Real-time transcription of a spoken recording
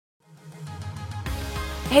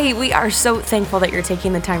Hey, we are so thankful that you're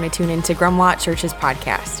taking the time to tune into Grumlaw Church's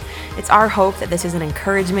podcast. It's our hope that this is an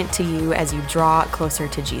encouragement to you as you draw closer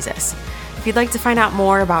to Jesus. If you'd like to find out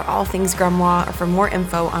more about all things Grumlaw or for more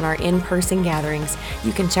info on our in-person gatherings,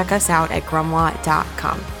 you can check us out at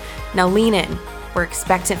grumlaw.com. Now lean in. We're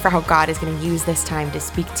expectant for how God is going to use this time to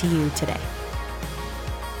speak to you today.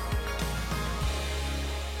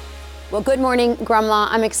 Well, good morning, Grumlaw.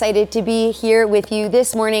 I'm excited to be here with you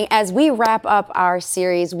this morning as we wrap up our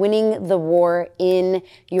series, Winning the War in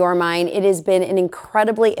Your Mind. It has been an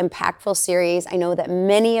incredibly impactful series. I know that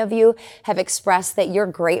many of you have expressed that you're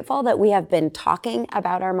grateful that we have been talking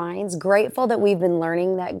about our minds, grateful that we've been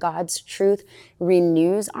learning that God's truth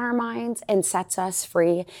renews our minds and sets us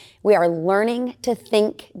free. We are learning to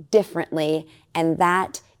think differently, and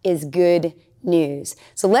that is good news.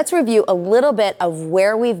 So let's review a little bit of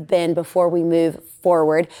where we've been before we move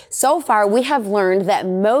forward. So far, we have learned that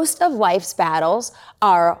most of life's battles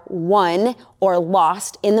are won or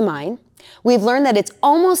lost in the mind. We've learned that it's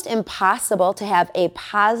almost impossible to have a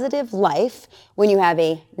positive life when you have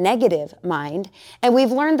a negative mind. And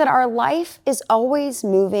we've learned that our life is always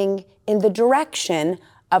moving in the direction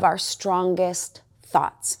of our strongest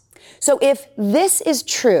thoughts. So if this is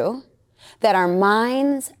true, that our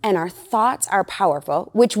minds and our thoughts are powerful,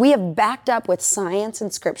 which we have backed up with science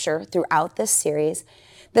and scripture throughout this series,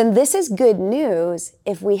 then this is good news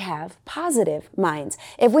if we have positive minds.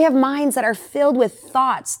 If we have minds that are filled with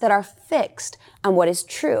thoughts that are fixed on what is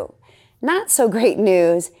true. Not so great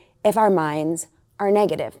news if our minds are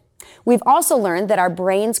negative. We've also learned that our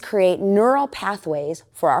brains create neural pathways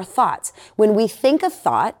for our thoughts. When we think a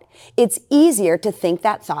thought, it's easier to think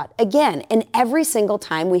that thought again. And every single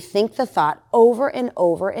time we think the thought over and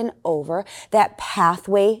over and over, that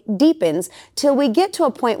pathway deepens till we get to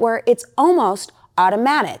a point where it's almost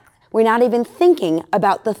automatic. We're not even thinking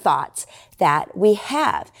about the thoughts that we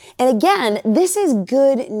have. And again, this is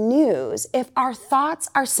good news if our thoughts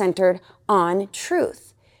are centered on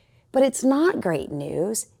truth. But it's not great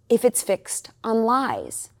news if it's fixed on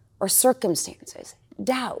lies or circumstances,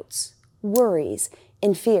 doubts, worries,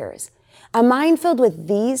 and fears. A mind filled with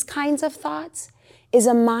these kinds of thoughts is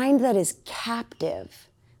a mind that is captive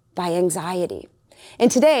by anxiety.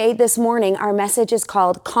 And today, this morning, our message is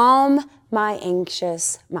called Calm My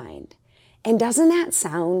Anxious Mind. And doesn't that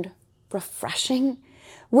sound refreshing?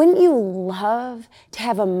 Wouldn't you love to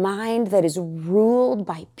have a mind that is ruled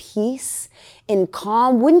by peace and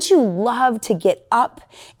calm? Wouldn't you love to get up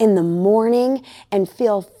in the morning and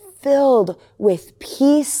feel filled with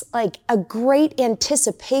peace, like a great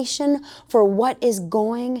anticipation for what is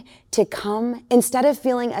going to come, instead of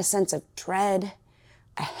feeling a sense of dread,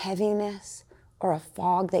 a heaviness, or a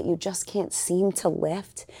fog that you just can't seem to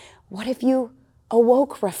lift? What if you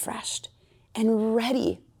awoke refreshed and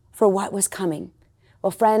ready for what was coming? Well,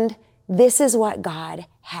 friend, this is what God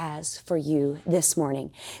has for you this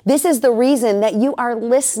morning. This is the reason that you are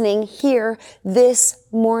listening here this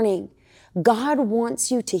morning. God wants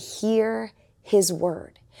you to hear His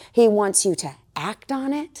word. He wants you to act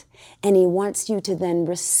on it, and He wants you to then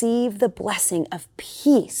receive the blessing of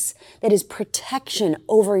peace that is protection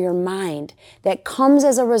over your mind that comes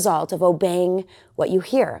as a result of obeying what you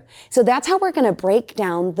hear. So that's how we're going to break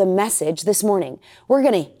down the message this morning. We're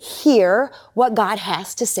going to hear what God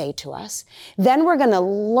has to say to us. Then we're going to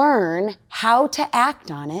learn how to act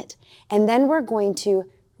on it. And then we're going to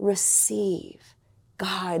receive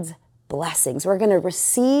God's blessings. We're going to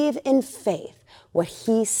receive in faith what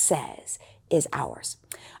He says is ours.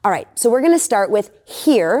 All right, so we're going to start with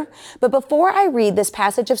hear. But before I read this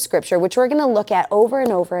passage of scripture, which we're going to look at over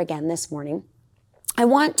and over again this morning, I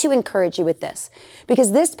want to encourage you with this,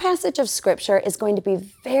 because this passage of scripture is going to be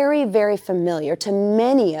very, very familiar to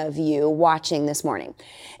many of you watching this morning.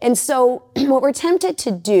 And so what we're tempted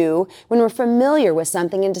to do when we're familiar with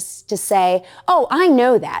something is to say, oh, I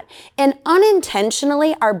know that. And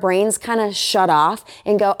unintentionally, our brains kind of shut off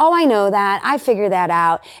and go, oh, I know that. I figured that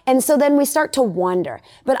out. And so then we start to wonder.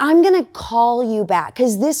 But I'm going to call you back,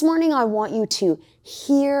 because this morning I want you to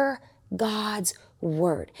hear God's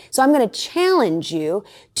word. So I'm going to challenge you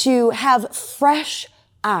to have fresh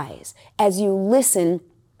eyes as you listen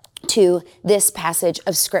to this passage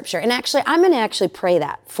of scripture. And actually, I'm going to pray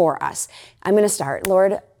that for us. I'm going to start.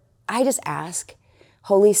 Lord, I just ask,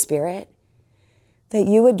 Holy Spirit, that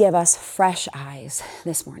you would give us fresh eyes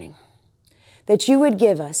this morning, that you would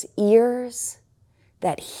give us ears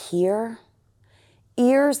that hear,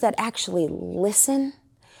 ears that actually listen,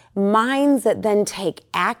 minds that then take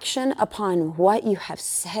action upon what you have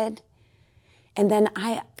said. And then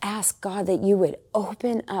I ask, God, that you would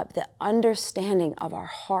open up the understanding of our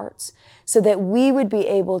hearts so that we would be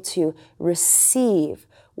able to receive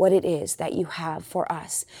what it is that you have for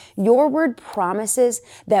us. Your word promises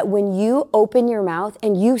that when you open your mouth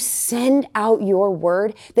and you send out your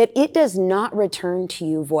word, that it does not return to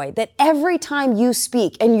you void, that every time you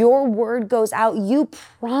speak and your word goes out, you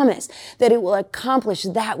promise that it will accomplish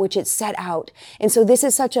that which it set out. And so this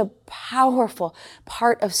is such a powerful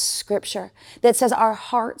part of Scripture that says our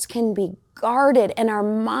hearts can be guarded and our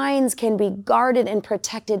minds can be guarded and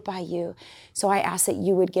protected by you. So I ask that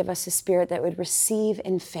you would give us a spirit that would receive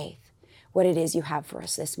in faith what it is you have for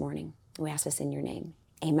us this morning. We ask this in your name.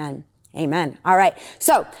 Amen. Amen. All right.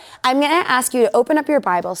 So I'm going to ask you to open up your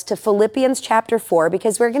Bibles to Philippians chapter 4,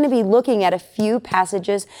 because we're going to be looking at a few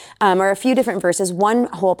passages or a few different verses, one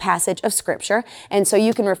whole passage of Scripture. And so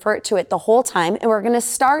you can refer to it the whole time. And we're going to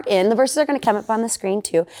start the verses are going to come up on the screen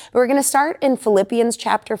too, but we're going to start in Philippians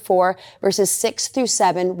chapter 4, verses 6 through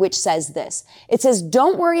 7, which says this. It says,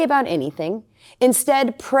 "Don't worry about anything.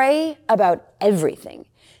 Instead, pray about everything.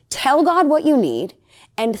 Tell God what you need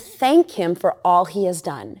and thank Him for all He has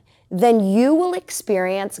done. Then you will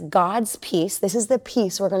experience God's peace." This is the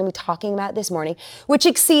peace we're going to be talking about this morning, "which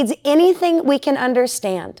exceeds anything we can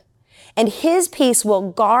understand. And His peace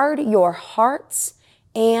will guard your hearts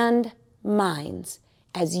and minds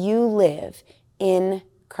as you live in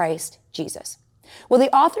Christ Jesus." Well,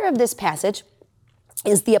 the author of this passage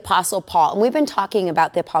is the Apostle Paul. And we've been talking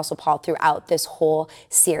about the Apostle Paul throughout this whole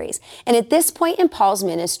series. And at this point in Paul's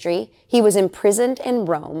ministry, he was imprisoned in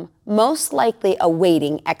Rome, most likely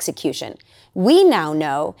awaiting execution. We now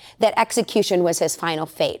know that execution was his final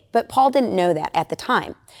fate, but Paul didn't know that at the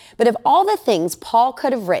time. But of all the things Paul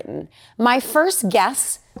could have written, my first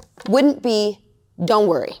guess wouldn't be, "Don't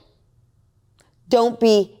worry. Don't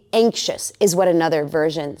be anxious," is what another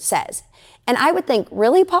version says. And I would think,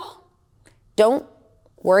 really, Paul? Don't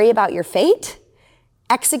worry about your fate?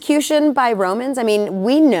 Execution by Romans? I mean,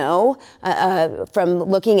 we know from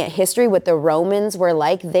looking at history what the Romans were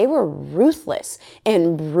like. They were ruthless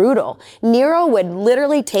and brutal. Nero would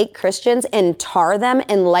literally take Christians and tar them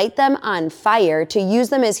and light them on fire to use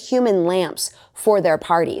them as human lamps for their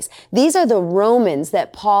parties. These are the Romans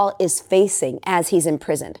that Paul is facing as he's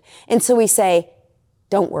imprisoned. And so we say,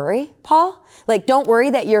 don't worry, Paul. Like, don't worry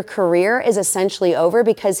that your career is essentially over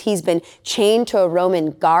because he's been chained to a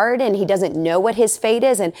Roman guard and he doesn't know what his fate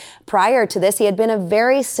is. And prior to this, he had been a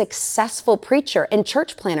very successful preacher and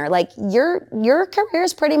church planner. Like, your career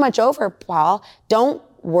is pretty much over, Paul. Don't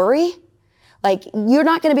worry. Like, you're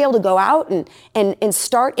not going to be able to go out and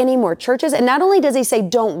start any more churches. And not only does he say,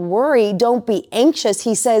 don't worry, don't be anxious,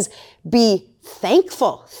 he says, be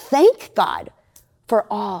thankful. Thank God for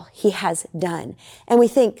all he has done. And we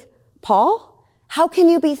think, Paul, how can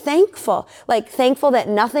you be thankful? Like, thankful that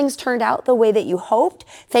nothing's turned out the way that you hoped?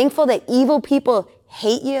 Thankful that evil people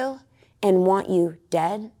hate you and want you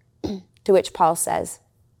dead? To which Paul says,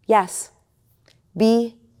 yes,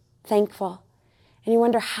 be thankful. And you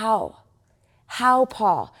wonder how? How,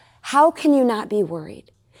 Paul? How can you not be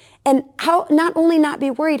worried? And how not only not be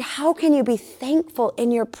worried, how can you be thankful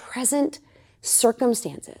in your present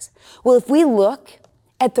circumstances? Well, if we look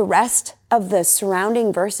at the rest of the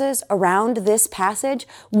surrounding verses around this passage,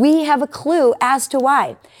 we have a clue as to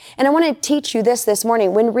why. And I want to teach you this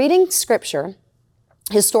morning. When reading Scripture,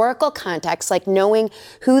 historical context, like knowing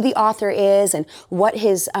who the author is and what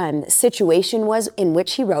his situation was in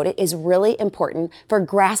which he wrote it, is really important for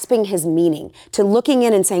grasping his meaning, to looking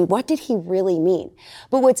in and saying, what did he really mean?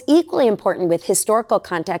 But what's equally important with historical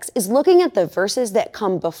context is looking at the verses that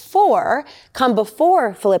come before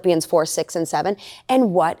Philippians 4, 6, and 7,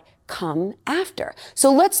 and what come after.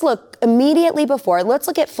 So let's look immediately before. Let's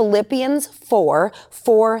look at Philippians 4,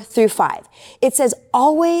 4 through 5. It says,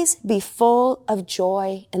 always be full of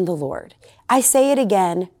joy in the Lord. I say it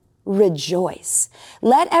again, rejoice.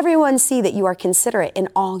 Let everyone see that you are considerate in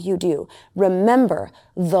all you do. Remember,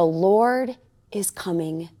 the Lord is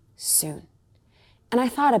coming soon. And I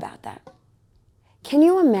thought about that. Can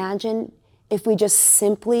you imagine if we just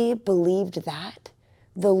simply believed that?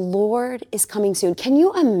 The Lord is coming soon. Can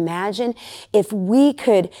you imagine if we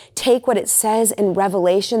could take what it says in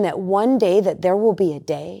Revelation that one day that there will be a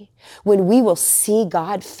day when we will see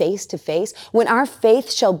God face to face, when our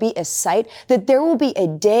faith shall be as sight, that there will be a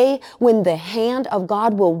day when the hand of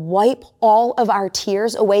God will wipe all of our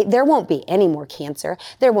tears away. There won't be any more cancer.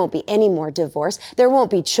 There won't be any more divorce. There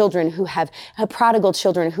won't be prodigal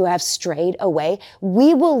children who have strayed away.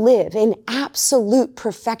 We will live in absolute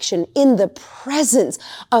perfection in the presence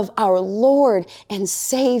of our Lord and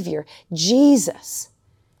Savior, Jesus.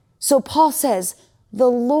 So Paul says,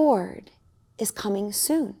 the Lord is coming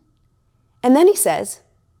soon. And then he says,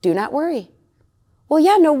 do not worry. Well,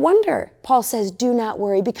 yeah, no wonder Paul says, do not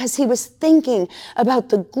worry, because he was thinking about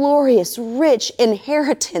the glorious, rich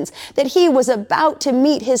inheritance that he was about to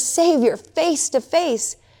meet his Savior face to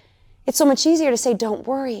face. It's so much easier to say, don't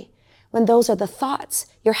worry, when those are the thoughts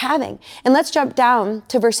you're having. And let's jump down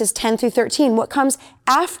to verses 10 through 13. What comes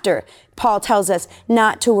after Paul tells us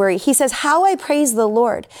not to worry? He says, how I praise the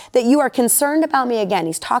Lord that you are concerned about me again.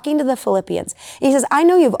 He's talking to the Philippians. He says, I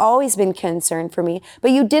know you've always been concerned for me,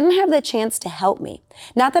 but you didn't have the chance to help me.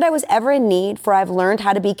 Not that I was ever in need, for I've learned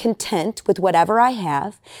how to be content with whatever I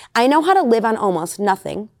have. I know how to live on almost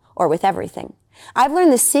nothing or with everything. I've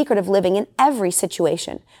learned the secret of living in every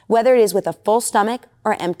situation, whether it is with a full stomach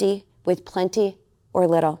or empty, with plenty or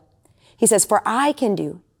little. He says, for I can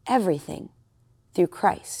do everything through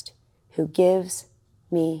Christ who gives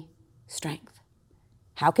me strength.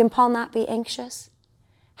 How can Paul not be anxious?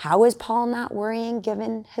 How is Paul not worrying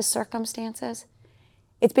given his circumstances?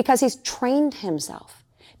 It's because he's trained himself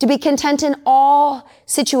to be content in all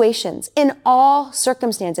situations, in all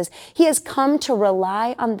circumstances. He has come to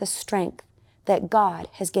rely on the strength that God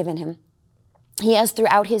has given him. He has,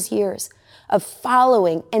 throughout his years of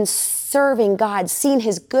following and serving God, seen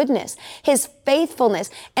his goodness, his faithfulness,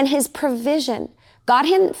 and his provision. God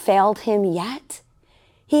hadn't failed him yet.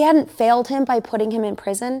 He hadn't failed him by putting him in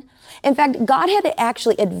prison. In fact, God had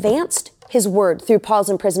actually advanced his word through Paul's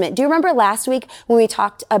imprisonment. Do you remember last week when we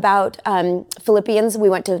talked about Philippians? We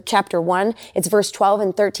went to chapter 1. It's verse 12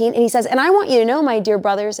 and 13. And he says, and I want you to know, my dear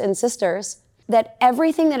brothers and sisters, that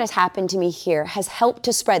everything that has happened to me here has helped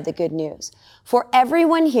to spread the good news. For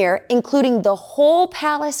everyone here, including the whole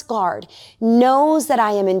palace guard, knows that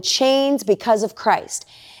I am in chains because of Christ.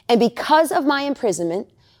 And because of my imprisonment,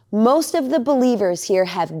 most of the believers here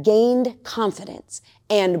have gained confidence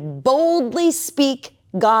and boldly speak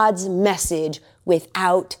God's message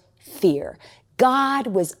without fear. God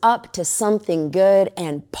was up to something good,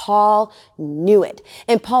 and Paul knew it.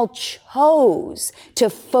 And Paul chose to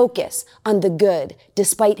focus on the good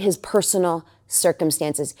despite his personal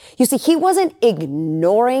circumstances. You see, he wasn't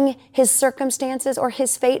ignoring his circumstances or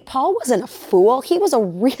his fate. Paul wasn't a fool. He was a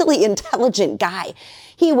really intelligent guy.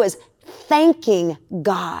 He was thanking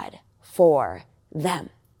God for them.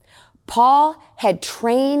 Paul had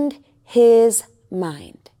trained his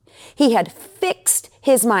mind. He had fixed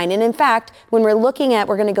his mind. And in fact, when we're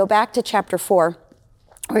going to go back to chapter 4,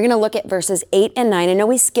 we're going to look at verses 8 and 9. I know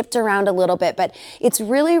we skipped around a little bit, but it's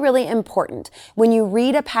really, really important when you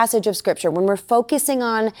read a passage of scripture, when we're focusing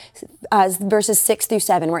on verses 6 through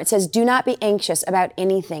 7, where it says, do not be anxious about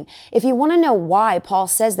anything. If you want to know why Paul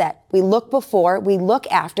says that, we look before, we look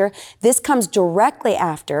after. This comes directly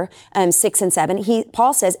after 6 and 7.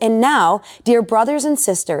 Paul says, and now, dear brothers and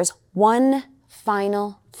sisters, one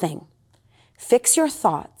final thing. Fix your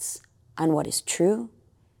thoughts on what is true,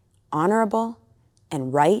 honorable,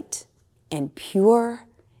 and right, and pure,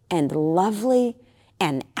 and lovely,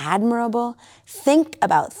 and admirable. Think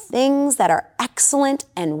about things that are excellent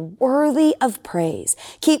and worthy of praise.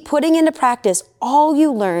 Keep putting into practice all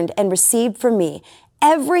you learned and received from me,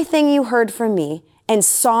 everything you heard from me and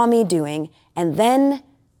saw me doing, and then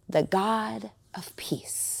the God of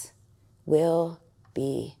peace will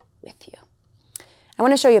be with you. I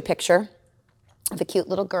want to show you a picture of a cute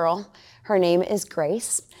little girl. Her name is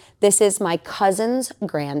Grace. This is my cousin's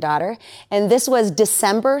granddaughter, and this was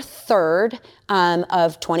December 3rd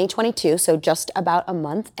of 2022, so just about a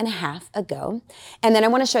month and a half ago. And then I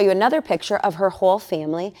want to show you another picture of her whole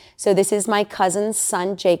family. So this is my cousin's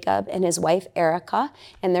son, Jacob, and his wife, Erica,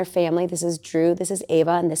 and their family. This is Drew, this is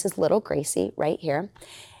Ava, and this is little Gracie right here.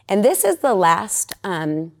 And this is the last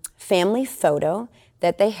family photo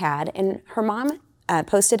that they had, and her mom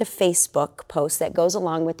posted a Facebook post that goes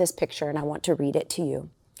along with this picture, and I want to read it to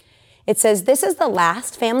you. It says, this is the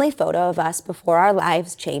last family photo of us before our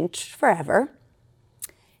lives changed forever,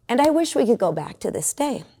 and I wish we could go back to this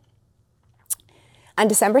day. On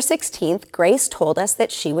December 16th, Grace told us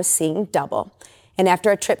that she was seeing double, and after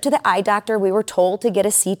a trip to the eye doctor, we were told to get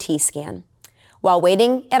a CT scan. While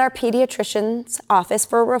waiting at our pediatrician's office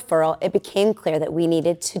for a referral, it became clear that we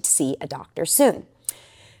needed to see a doctor soon.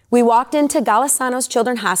 We walked into Golisano's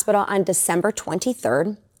Children's Hospital on December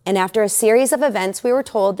 23rd, and after a series of events, we were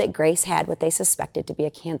told that Grace had what they suspected to be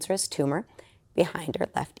a cancerous tumor behind her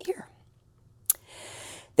left ear.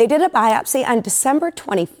 They did a biopsy on December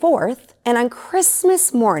 24th, and on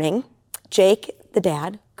Christmas morning, Jake, the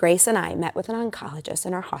dad, Grace, and I met with an oncologist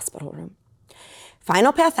in our hospital room.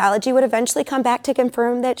 Final pathology would eventually come back to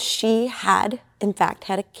confirm that she had, in fact,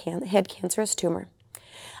 had cancerous tumor.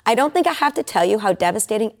 I don't think I have to tell you how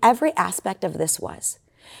devastating every aspect of this was.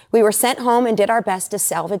 We were sent home and did our best to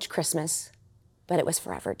salvage Christmas, but it was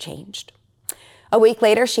forever changed. A week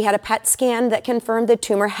later, she had a PET scan that confirmed the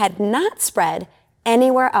tumor had not spread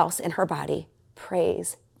anywhere else in her body.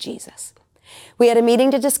 Praise Jesus. We had a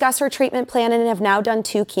meeting to discuss her treatment plan and have now done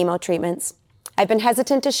 2 chemo treatments. I've been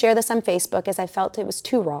hesitant to share this on Facebook as I felt it was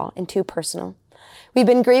too raw and too personal. We've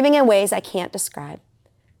been grieving in ways I can't describe.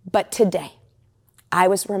 But today, I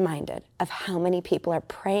was reminded of how many people are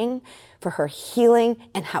praying for her healing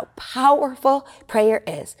and how powerful prayer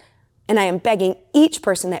is. And I am begging each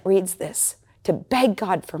person that reads this to beg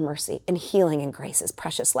God for mercy and healing and grace's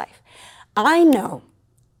precious life. I know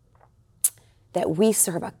that we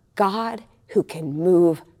serve a God who can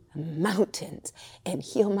move mountains and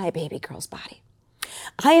heal my baby girl's body.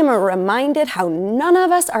 I am reminded how none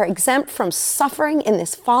of us are exempt from suffering in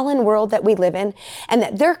this fallen world that we live in, and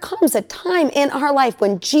that there comes a time in our life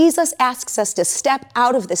when Jesus asks us to step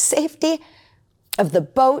out of the safety of the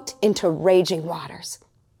boat into raging waters.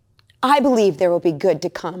 I believe there will be good to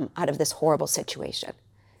come out of this horrible situation.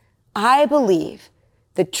 I believe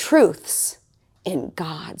the truths in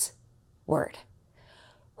God's word.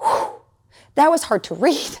 Whew. That was hard to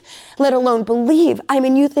read, let alone believe. I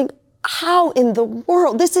mean, you think, how in the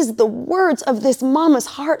world? This is the words of this mama's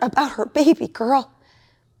heart about her baby girl.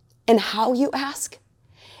 And how, you ask?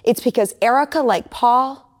 It's because Erica, like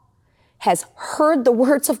Paul, has heard the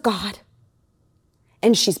words of God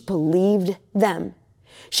and she's believed them.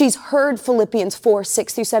 She's heard Philippians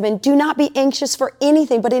 4:6-7. Do not be anxious for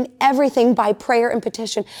anything, but in everything by prayer and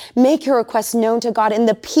petition, make your requests known to God, and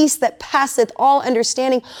the peace that passeth all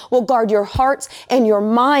understanding will guard your hearts and your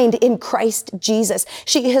mind in Christ Jesus.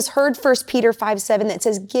 She has heard 1 Peter 5:7 that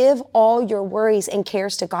says, give all your worries and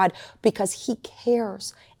cares to God because he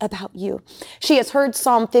cares about you. She has heard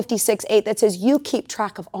Psalm 56:8 that says, you keep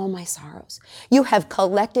track of all my sorrows. You have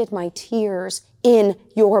collected my tears in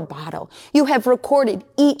your bottle. You have recorded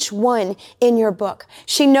each one in your book.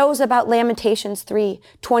 She knows about Lamentations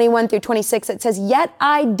 3:21-26 that says, yet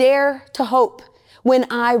I dare to hope when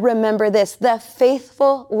I remember this, the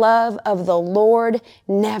faithful love of the Lord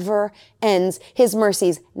never ends. His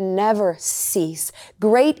mercies never cease.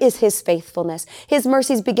 Great is his faithfulness. His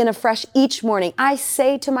mercies begin afresh each morning. I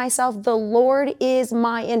say to myself, the Lord is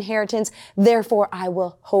my inheritance. Therefore I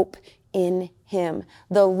will hope in him.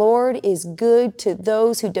 The Lord is good to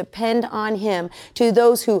those who depend on him, to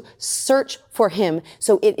those who search for him.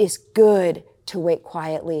 So it is good to wait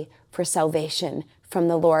quietly for salvation from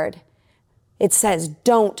the Lord. It says,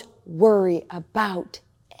 don't worry about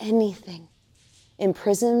anything.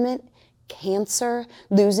 Imprisonment, cancer,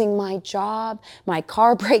 losing my job, my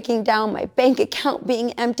car breaking down, my bank account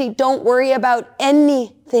being empty. Don't worry about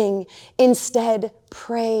anything. Instead,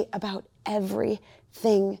 pray about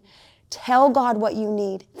everything. Tell God what you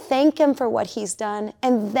need. Thank him for what he's done.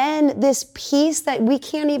 And then this peace that we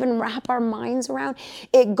can't even wrap our minds around,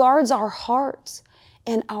 it guards our hearts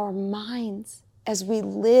and our minds as we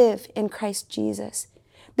live in Christ Jesus.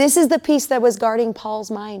 This is the peace that was guarding Paul's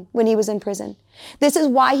mind when he was in prison. This is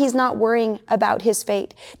why he's not worrying about his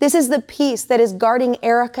fate. This is the peace that is guarding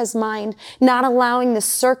Erica's mind, not allowing the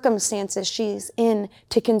circumstances she's in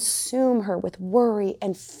to consume her with worry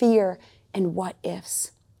and fear and what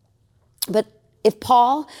ifs. But if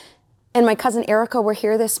Paul and my cousin Erica were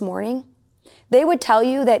here this morning, they would tell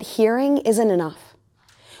you that hearing isn't enough.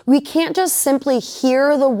 We can't just simply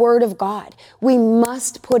hear the word of God. We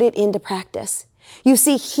must put it into practice. You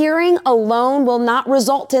see, hearing alone will not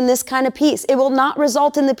result in this kind of peace. It will not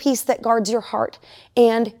result in the peace that guards your heart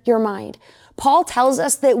and your mind. Paul tells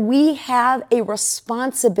us that we have a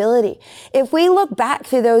responsibility. If we look back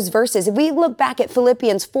through those verses, if we look back at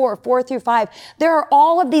Philippians 4:4-5, there are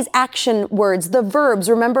all of these action words, the verbs.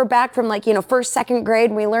 Remember back from first, second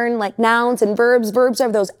grade, we learned like nouns and verbs. Verbs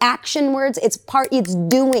are those action words. It's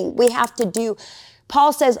doing. We have to do.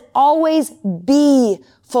 Paul says, always be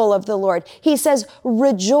full of the Lord. He says,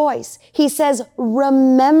 rejoice. He says,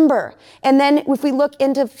 remember. And then if we look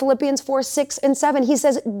into Philippians 4:6-7, he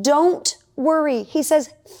says, don't worry. He says,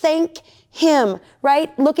 thank him,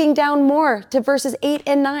 right? Looking down more to verses 8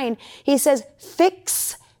 and 9, he says,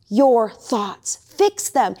 fix your thoughts, fix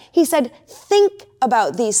them. He said, think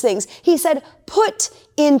about these things. He said, put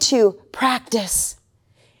into practice.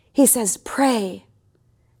 He says, pray,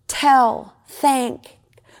 tell, thank,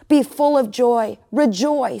 be full of joy,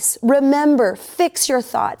 rejoice, remember, fix your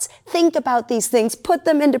thoughts, think about these things, put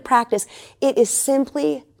them into practice. It is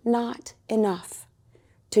simply not enough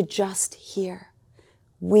to just hear.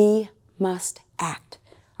 We must act.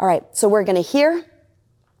 All right, so we're going to hear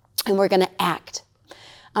and we're going to act.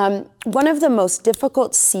 One of the most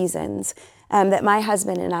difficult seasons that my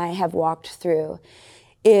husband and I have walked through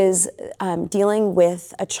is dealing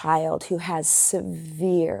with a child who has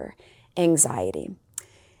severe anxiety.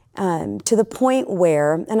 To the point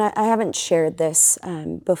where, and I haven't shared this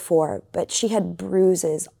before, but she had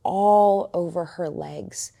bruises all over her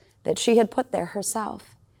legs that she had put there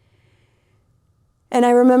herself. And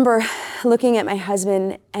I remember looking at my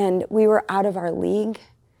husband, and we were out of our league.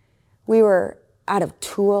 We were out of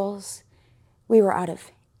tools. We were out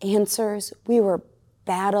of answers. We were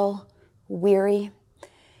battle weary.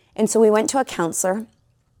 And so we went to a counselor.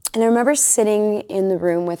 And I remember sitting in the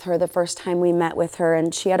room with her the first time we met with her,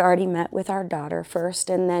 and she had already met with our daughter first,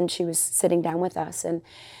 and then she was sitting down with us. And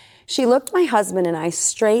she looked my husband and I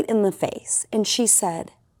straight in the face, and she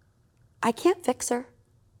said, "I can't fix her.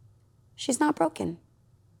 She's not broken.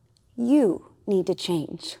 You need to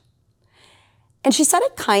change." And she said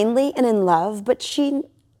it kindly and in love, but she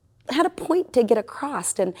had a point to get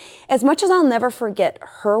across. And as much as I'll never forget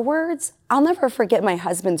her words, I'll never forget my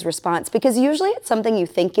husband's response, because usually it's something you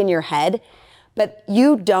think in your head, but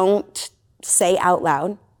you don't say out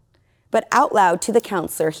loud. But out loud to the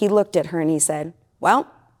counselor, he looked at her and he said, "Well,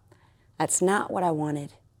 that's not what I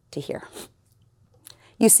wanted to hear."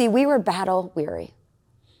 You see, we were battle weary.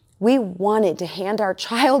 We wanted to hand our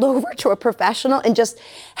child over to a professional and just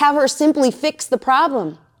have her simply fix the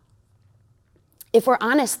problem. If we're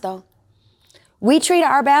honest, though, we treat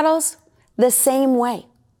our battles the same way.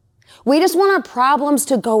 We just want our problems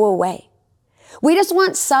to go away. We just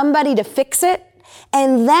want somebody to fix it,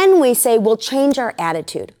 and then we say we'll change our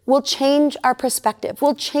attitude, we'll change our perspective,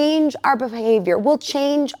 we'll change our behavior, we'll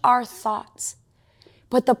change our thoughts.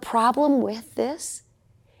 But the problem with this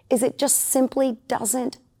is it just simply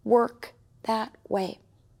doesn't work that way.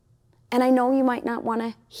 And I know you might not want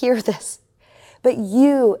to hear this, but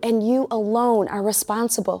you and you alone are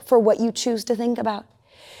responsible for what you choose to think about.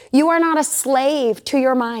 You are not a slave to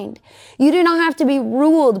your mind. You do not have to be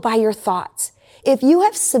ruled by your thoughts. If you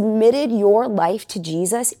have submitted your life to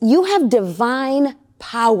Jesus, you have divine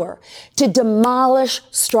power to demolish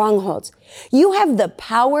strongholds. You have the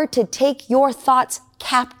power to take your thoughts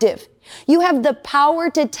captive. You have the power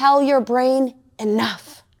to tell your brain,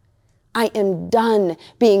 enough. I am done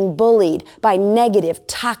being bullied by negative,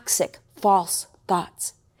 toxic, false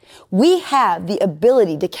thoughts. We have the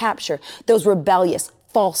ability to capture those rebellious,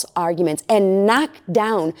 false arguments and knock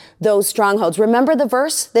down those strongholds. Remember the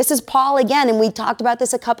verse? This is Paul again, and we talked about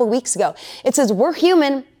this a couple weeks ago. It says, we're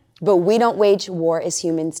human, but we don't wage war as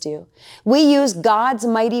humans do. We use God's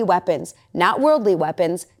mighty weapons, not worldly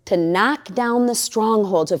weapons, to knock down the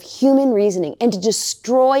strongholds of human reasoning and to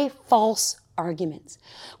destroy false arguments.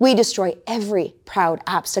 We destroy every proud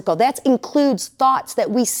obstacle. That includes thoughts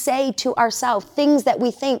that we say to ourselves, things that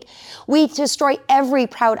we think. We destroy every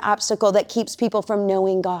proud obstacle that keeps people from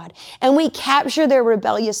knowing God. And we capture their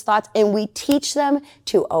rebellious thoughts and we teach them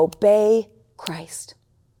to obey Christ.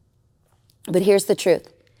 But here's the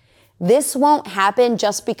truth. This won't happen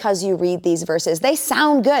just because you read these verses. They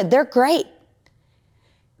sound good. They're great.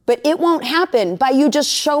 But it won't happen by you just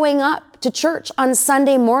showing up to church on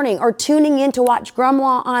Sunday morning or tuning in to watch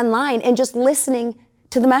Grumlaw online and just listening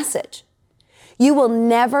to the message. You will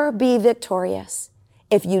never be victorious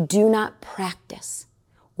if you do not practice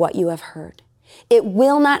what you have heard. It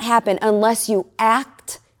will not happen unless you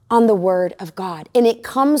act on the word of God. And it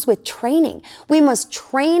comes with training. We must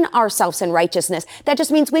train ourselves in righteousness. That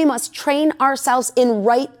just means we must train ourselves in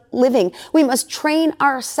right living. We must train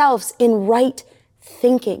ourselves in right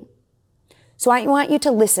thinking. So I want you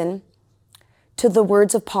to listen to the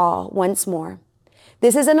words of Paul once more.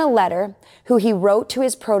 This is in a letter who he wrote to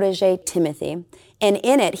his protege, Timothy. And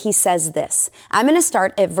in it, he says this. I'm going to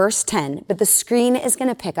start at verse 10, but the screen is going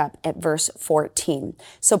to pick up at verse 14.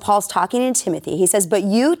 So Paul's talking to Timothy. He says, but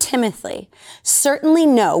you, Timothy, certainly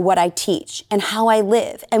know what I teach and how I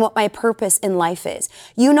live and what my purpose in life is.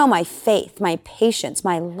 You know my faith, my patience,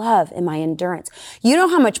 my love, and my endurance. You know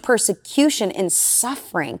how much persecution and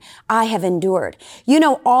suffering I have endured. You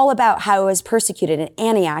know all about how I was persecuted in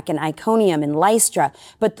Antioch and Iconium and Lystra,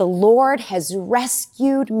 but the Lord has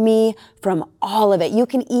rescued me from all of it. You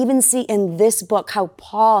can even see in this book how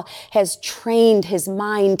Paul has trained his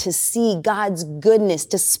mind to see God's goodness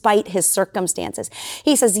despite his circumstances.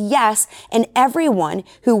 He says, yes, and everyone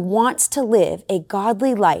who wants to live a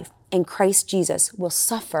godly life in Christ Jesus will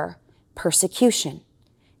suffer persecution.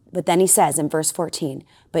 But then he says in verse 14,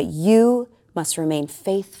 but you must remain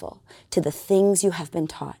faithful to the things you have been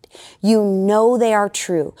taught. You know they are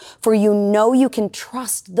true, for you know you can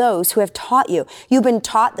trust those who have taught you. You've been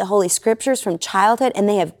taught the Holy Scriptures from childhood, and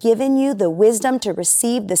they have given you the wisdom to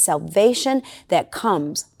receive the salvation that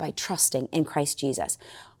comes by trusting in Christ Jesus.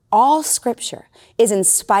 All scripture is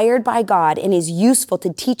inspired by God and is useful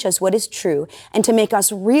to teach us what is true and to make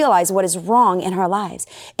us realize what is wrong in our lives.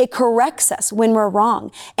 It corrects us when we're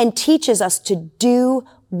wrong and teaches us to do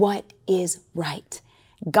what is right.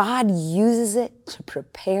 God uses it to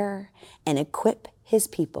prepare and equip his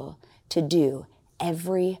people to do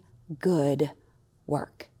every good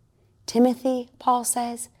work. Timothy, Paul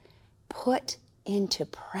says, put into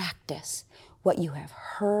practice what you have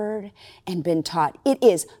heard and been taught. It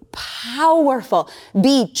is powerful.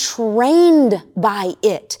 Be trained by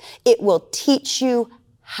it. It will teach you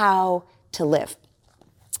how to live.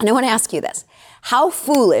 And I want to ask you this. How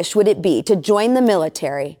foolish would it be to join the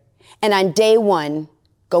military and on day one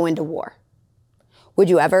go into war? Would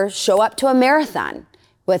you ever show up to a marathon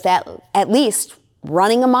with at least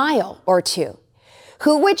running a mile or two?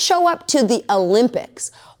 Who would show up to the Olympics,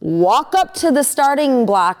 walk up to the starting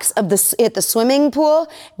blocks at the swimming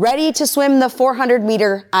pool, ready to swim the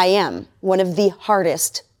 400-meter IM, one of the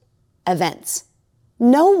hardest events?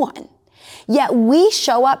 No one. Yet we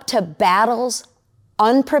show up to battles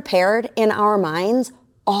unprepared in our minds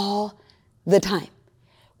all the time.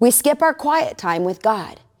 We skip our quiet time with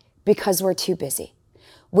God because we're too busy.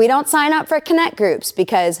 We don't sign up for connect groups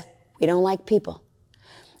because we don't like people.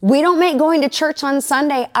 We don't make going to church on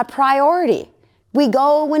Sunday a priority. We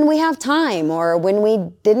go when we have time or when we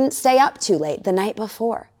didn't stay up too late the night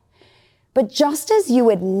before. But just as you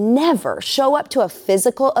would never show up to a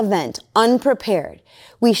physical event unprepared,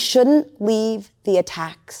 we shouldn't leave the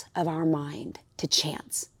attacks of our mind to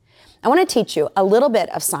chance. I want to teach you a little bit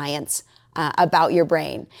of science about your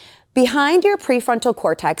brain. Behind your prefrontal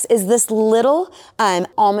cortex is this little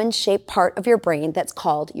almond-shaped part of your brain that's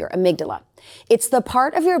called your amygdala. It's the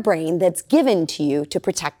part of your brain that's given to you to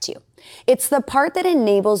protect you. It's the part that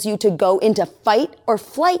enables you to go into fight or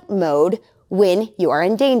flight mode when you are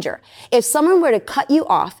in danger. If someone were to cut you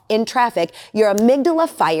off in traffic, your amygdala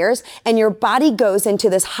fires and your body goes into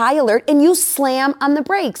this high alert and you slam on the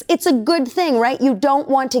brakes. It's a good thing, right? You don't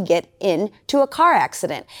want to get into a car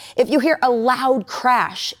accident. If you hear a loud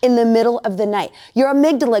crash in the middle of the night, your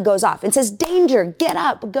amygdala goes off and says, danger, get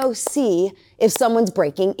up, go see if someone's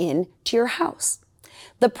breaking into your house.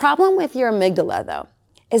 The problem with your amygdala, though,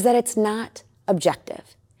 is that it's not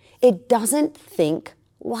objective. It doesn't think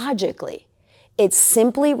logically. It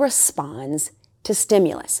simply responds to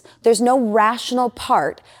stimulus. There's no rational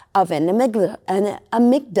part of an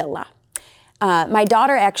amygdala. My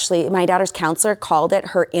daughter's counselor called it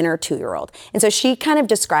her inner 2-year-old. And so she kind of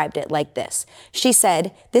described it like this. She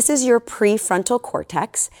said, this is your prefrontal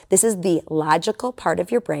cortex. This is the logical part of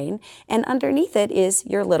your brain. And underneath it is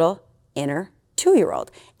your little inner 2-year-old.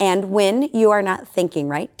 And when you are not thinking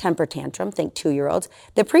right, temper tantrum, think 2-year-olds,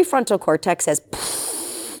 the prefrontal cortex has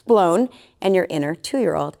blown and your inner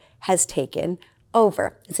 2-year-old has taken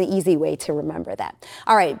over. It's an easy way to remember that.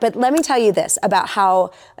 All right, but let me tell you this about how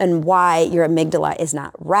and why your amygdala is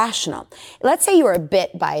not rational. Let's say you were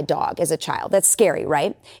bit by a dog as a child. That's scary,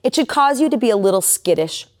 right? It should cause you to be a little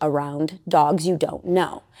skittish around dogs you don't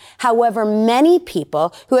know. However, many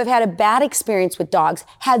people who have had a bad experience with dogs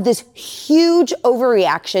have this huge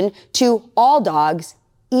overreaction to all dogs,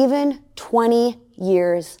 even 20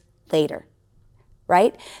 years later,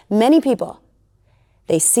 right? Many people,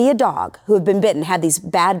 they see a dog who have been bitten, had these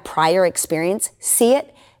bad prior experience, see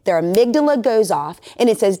it, their amygdala goes off, and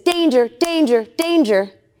it says, danger, danger,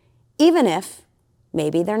 danger, even if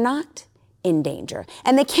maybe they're not in danger.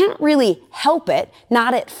 And they can't really help it,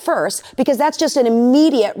 not at first, because that's just an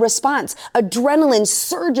immediate response. Adrenaline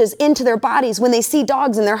surges into their bodies when they see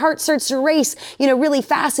dogs, and their heart starts to race, really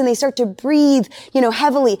fast, and they start to breathe,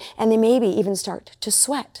 heavily, and they maybe even start to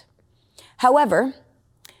sweat. However,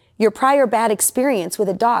 your prior bad experience with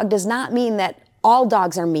a dog does not mean that all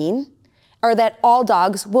dogs are mean or that all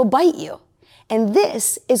dogs will bite you. And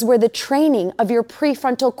this is where the training of your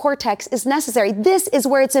prefrontal cortex is necessary. This is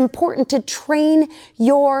where it's important to train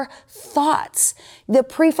your thoughts. The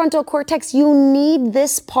prefrontal cortex, you need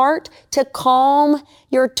this part to calm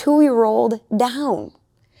your 2-year-old down.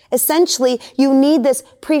 Essentially, you need this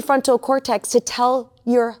prefrontal cortex to tell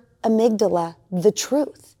your amygdala the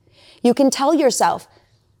truth. You can tell yourself,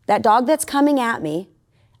 that dog that's coming at me,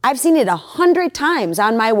 I've seen it 100 times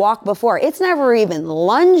on my walk before. It's never even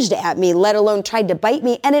lunged at me, let alone tried to bite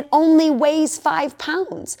me, and it only weighs 5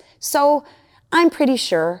 pounds. So I'm pretty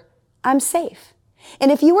sure I'm safe.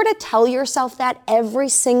 And if you were to tell yourself that every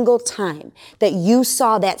single time that you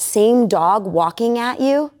saw that same dog walking at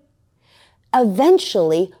you,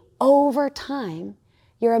 eventually, over time,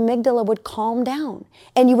 your amygdala would calm down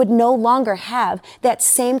and you would no longer have that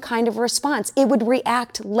same kind of response. It would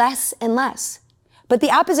react less and less. But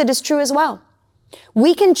the opposite is true as well.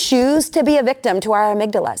 We can choose to be a victim to our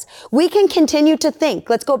amygdalas. We can continue to think.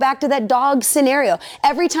 Let's go back to that dog scenario.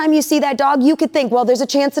 Every time you see that dog, you could think, well, there's a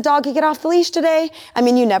chance the dog could get off the leash today. I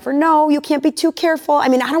mean, you never know. You can't be too careful. I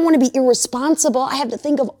mean, I don't want to be irresponsible. I have to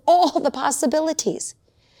think of all the possibilities.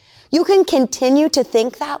 You can continue to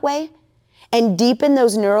think that way and deepen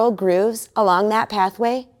those neural grooves along that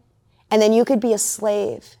pathway, and then you could be a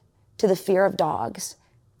slave to the fear of dogs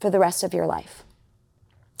for the rest of your life.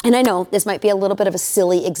 And I know this might be a little bit of a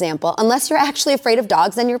silly example. Unless you're actually afraid of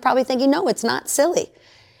dogs, then you're probably thinking, no, it's not silly.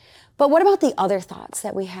 But what about the other thoughts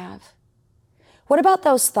that we have? What about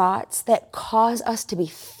those thoughts that cause us to be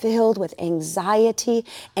filled with anxiety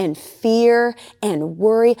and fear and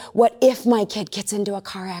worry? What if my kid gets into a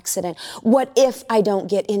car accident? What if I don't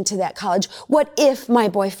get into that college? What if my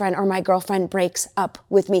boyfriend or my girlfriend breaks up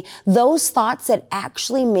with me? Those thoughts that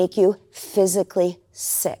actually make you physically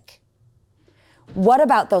sick. What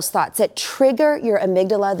about those thoughts that trigger your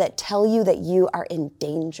amygdala that tell you that you are in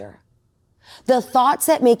danger? The thoughts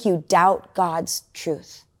that make you doubt God's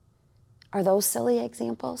truth. Are those silly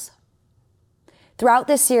examples? Throughout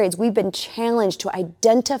this series, we've been challenged to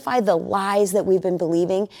identify the lies that we've been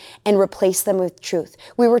believing and replace them with truth.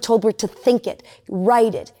 We were told we're to think it,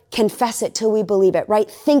 write it, confess it till we believe it, right?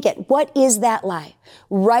 Think it. What is that lie?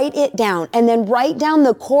 Write it down, and then write down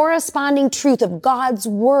the corresponding truth of God's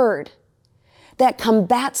word that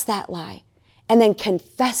combats that lie, and then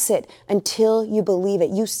confess it until you believe it.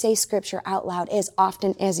 You say scripture out loud as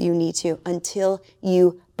often as you need to until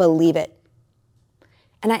you believe it.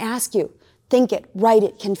 And I ask you, think it, write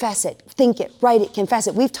it, confess it. Think it, write it, confess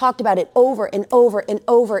it. We've talked about it over and over and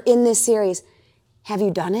over in this series. Have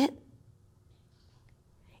you done it?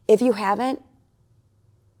 If you haven't,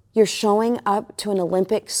 you're showing up to an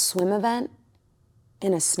Olympic swim event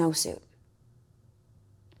in a snowsuit.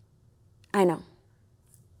 I know,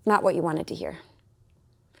 not what you wanted to hear.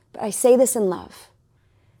 But I say this in love.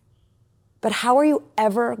 But how are you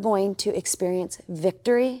ever going to experience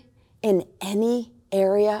victory in any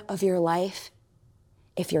area of your life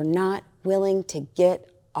if you're not willing to get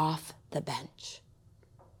off the bench?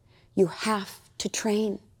 You have to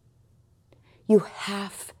train. You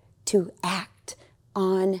have to act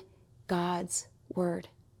on God's word.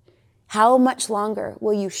 How much longer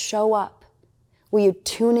will you show up? Will you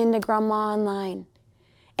tune into Grandma Online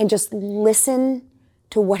and just listen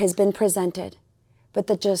to what has been presented, but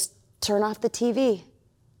to just turn off the TV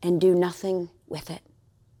and do nothing with it?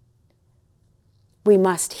 We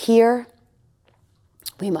must hear,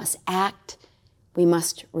 we must act, we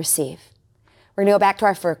must receive. We're going to go back to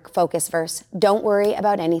our focus verse. Don't worry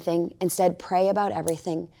about anything. Instead, pray about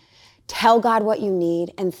everything. Tell God what you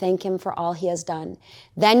need and thank Him for all He has done.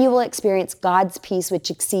 Then you will experience God's peace,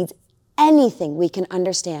 which exceeds anything we can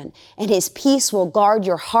understand. And His peace will guard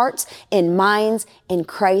your hearts and minds in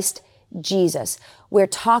Christ Jesus. We're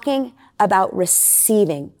talking about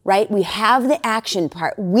receiving, right? We have the action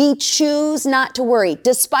part. We choose not to worry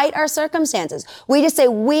despite our circumstances. We just say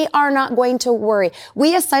we are not going to worry.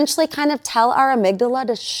 We essentially kind of tell our amygdala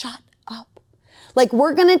to shut up. Like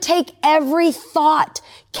we're going to take every thought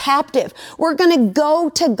captive. We're going to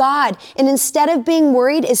go to God. And instead of being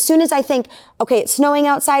worried, as soon as I think, okay, it's snowing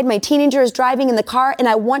outside, my teenager is driving in the car, and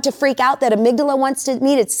I want to freak out, that amygdala wants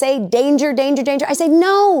me to say danger, danger, danger. I say,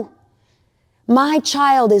 no. My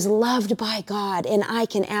child is loved by God, and I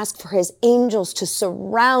can ask for His angels to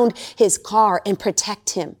surround his car and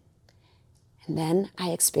protect him. And then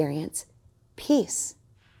I experience peace.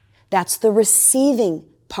 That's the receiving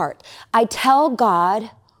part. I tell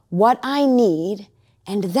God what I need,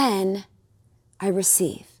 and then I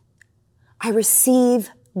receive. I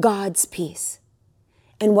receive God's peace.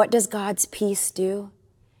 And what does God's peace do?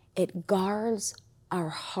 It guards our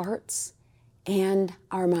hearts and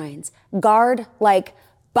our minds. Guard like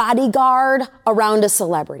bodyguard around a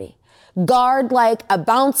celebrity. Guard like a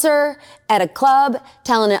bouncer at a club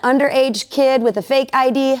telling an underage kid with a fake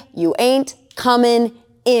ID, you ain't coming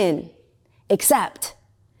in. Except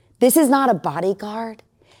this is not a bodyguard.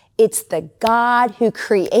 It's the God who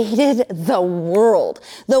created the world,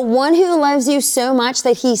 the one who loves you so much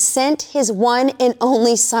that He sent His one and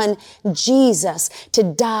only Son, Jesus, to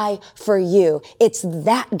die for you. It's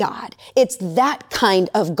that God. It's that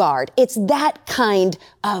kind of guard. It's that kind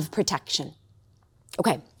of protection.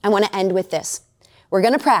 Okay, I want to end with this. We're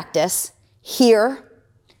going to practice hear,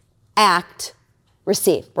 act,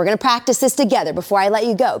 receive. We're going to practice this together before I let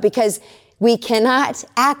you go, because we cannot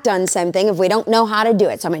act on something if we don't know how to do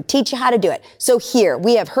it. So I'm going to teach you how to do it. So here,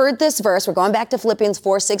 we have heard this verse. We're going back to Philippians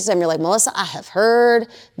 4:6. You're like, Melissa, I have heard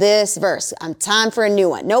this verse. Time for a new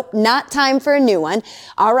one. Nope, not time for a new one.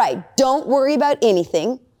 All right, don't worry about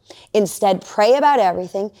anything. Instead, pray about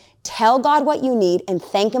everything, tell God what you need, and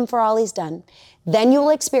thank him for all he's done. Then you will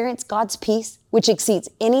experience God's peace, which exceeds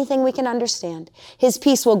anything we can understand. His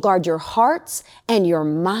peace will guard your hearts and your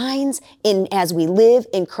minds as we live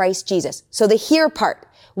in Christ Jesus. So the here part,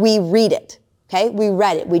 we read it, okay? We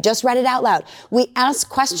read it. We just read it out loud. We ask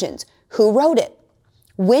questions. Who wrote it?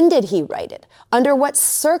 When did he write it? Under what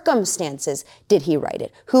circumstances did he write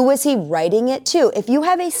it? Who was he writing it to? If you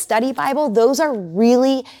have a study Bible, those are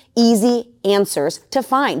really easy answers to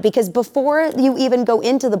find, because before you even go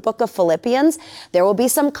into the book of Philippians, there will be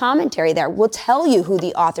some commentary there. We'll tell you who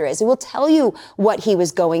the author is. It will tell you what he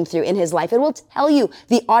was going through in his life. It will tell you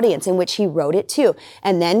the audience in which he wrote it to.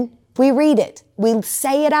 And then we read it. We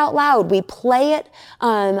say it out loud. We play it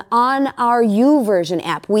on our YouVersion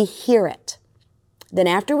app. We hear it. Then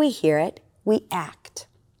after we hear it, we act.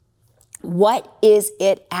 What is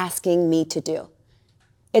it asking me to do?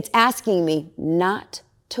 It's asking me not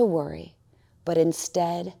to worry, but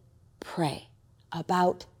instead pray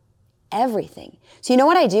about everything. So you know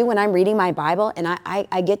what I do when I'm reading my Bible and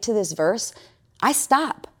I get to this verse? I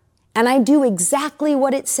stop and I do exactly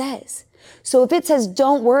what it says. So if it says,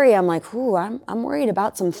 don't worry, I'm like, I'm worried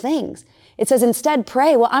about some things. It says, instead,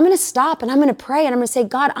 pray. Well, I'm going to stop and I'm going to pray and I'm going to say,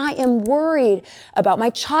 God, I am worried about my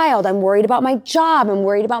child. I'm worried about my job. I'm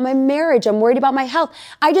worried about my marriage. I'm worried about my health.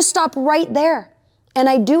 I just stop right there and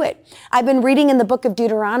I do it. I've been reading in the book of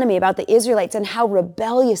Deuteronomy about the Israelites and how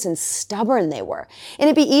rebellious and stubborn they were. And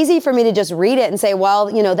it'd be easy for me to just read it and say,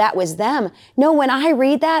 well, that was them. No, when I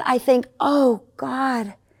read that, I think, oh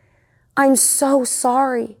God, I'm so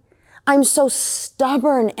sorry. I'm so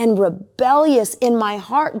stubborn and rebellious in my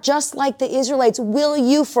heart, just like the Israelites. Will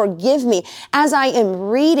you forgive me? As I am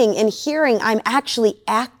reading and hearing, I'm actually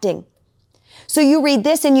acting. So you read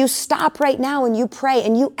this and you stop right now and you pray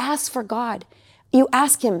and you ask for God. You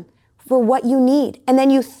ask him for what you need. And then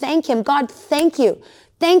you thank him. God, thank you.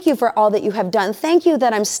 Thank you for all that you have done. Thank you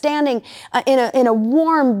that I'm standing in a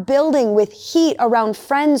warm building with heat around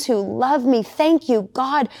friends who love me. Thank you,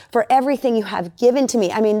 God, for everything you have given to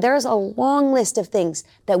me. I mean, there's a long list of things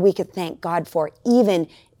that we could thank God for, even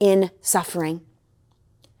in suffering.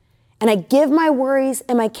 And I give my worries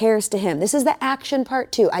and my cares to him. This is the action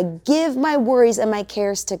part too. I give my worries and my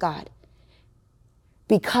cares to God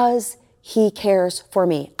because he cares for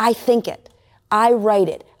me. I think it. I write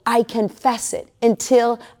it. I confess it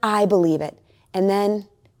until I believe it. And then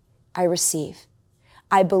I receive.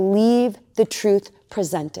 I believe the truth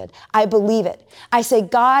presented. I believe it. I say,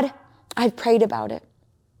 God, I've prayed about it.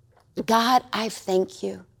 God, I thank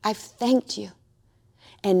you. I've thanked you.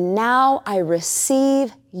 And now I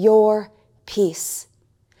receive your peace.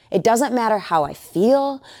 It doesn't matter how I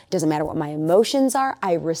feel. It doesn't matter what my emotions are.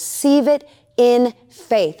 I receive it in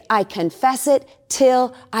faith. I confess it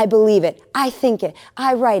till I believe it. I think it.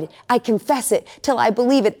 I write it. I confess it till I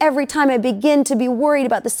believe it. Every time I begin to be worried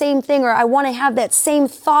about the same thing, or I want to have that same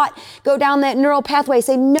thought go down that neural pathway,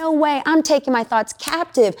 say, no way, I'm taking my thoughts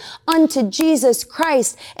captive unto Jesus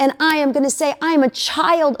Christ. And I am going to say, I am a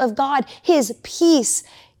child of God. His peace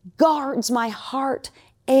guards my heart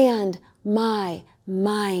and my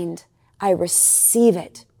mind. I receive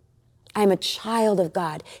it. I'm a child of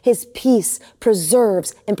God. His peace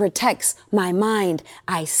preserves and protects my mind.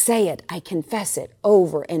 I say it. I confess it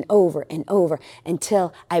over and over and over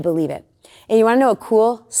until I believe it. And you want to know a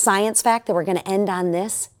cool science fact that we're going to end on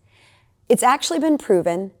this? It's actually been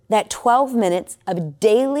proven that 12 minutes of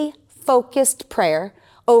daily focused prayer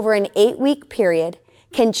over an 8-week period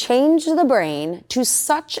can change the brain to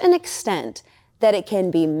such an extent that it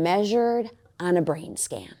can be measured on a brain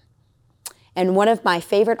scan. And one of my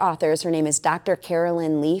favorite authors, her name is Dr.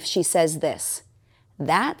 Carolyn Leaf, she says this: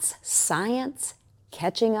 that's science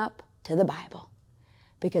catching up to the Bible.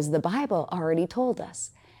 Because the Bible already told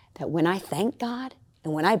us that when I thank God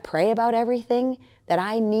and when I pray about everything that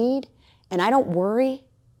I need and I don't worry,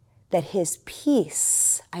 that his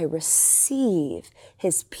peace, I receive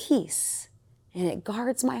his peace, and it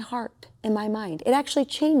guards my heart and my mind. It actually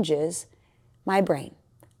changes my brain.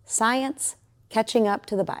 Science catching up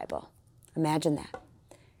to the Bible. Imagine that.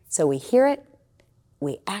 So we hear it,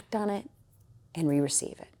 we act on it, and we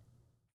receive it.